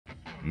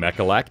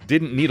Mecalac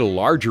didn't need a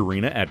large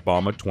arena at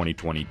bauma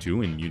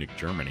 2022 in Munich,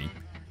 Germany.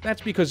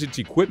 That's because its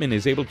equipment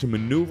is able to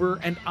maneuver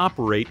and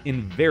operate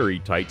in very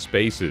tight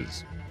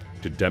spaces.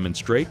 To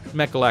demonstrate,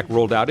 Mecalac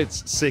rolled out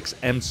its 6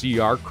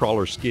 MCR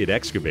crawler skid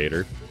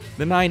excavator,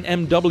 the 9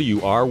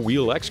 MWR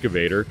wheel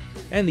excavator,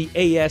 and the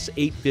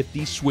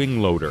AS850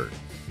 swing loader.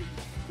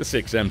 The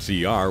 6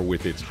 MCR,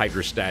 with its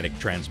hydrostatic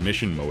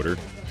transmission motor,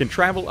 can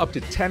travel up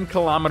to 10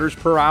 kilometers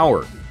per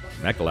hour.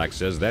 Mecalac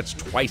says that's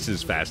twice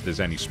as fast as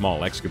any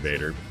small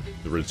excavator.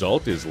 The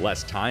result is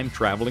less time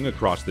traveling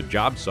across the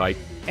job site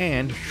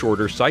and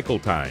shorter cycle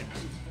times.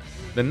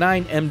 The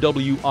 9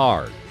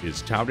 MWR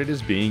is touted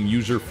as being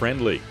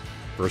user-friendly.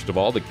 First of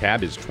all, the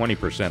cab is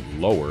 20%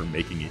 lower,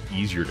 making it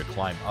easier to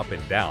climb up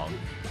and down.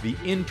 The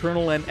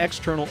internal and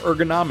external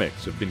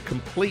ergonomics have been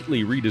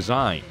completely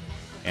redesigned,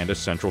 and a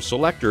central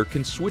selector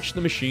can switch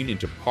the machine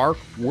into park,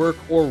 work,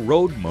 or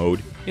road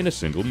mode in a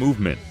single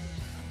movement.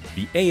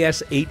 The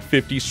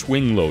AS850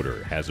 swing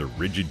loader has a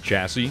rigid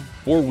chassis,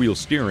 four-wheel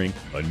steering,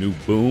 a new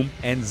boom,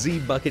 and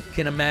Z-bucket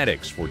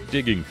kinematics for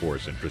digging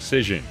force and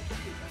precision.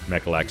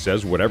 Mecalac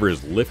says whatever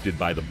is lifted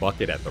by the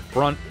bucket at the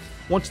front,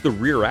 once the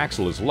rear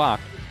axle is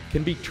locked,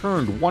 can be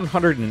turned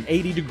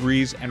 180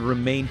 degrees and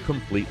remain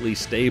completely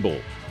stable.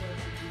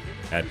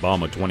 At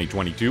bauma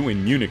 2022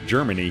 in Munich,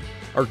 Germany,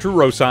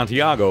 Arturo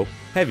Santiago,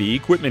 Heavy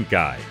Equipment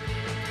Guy.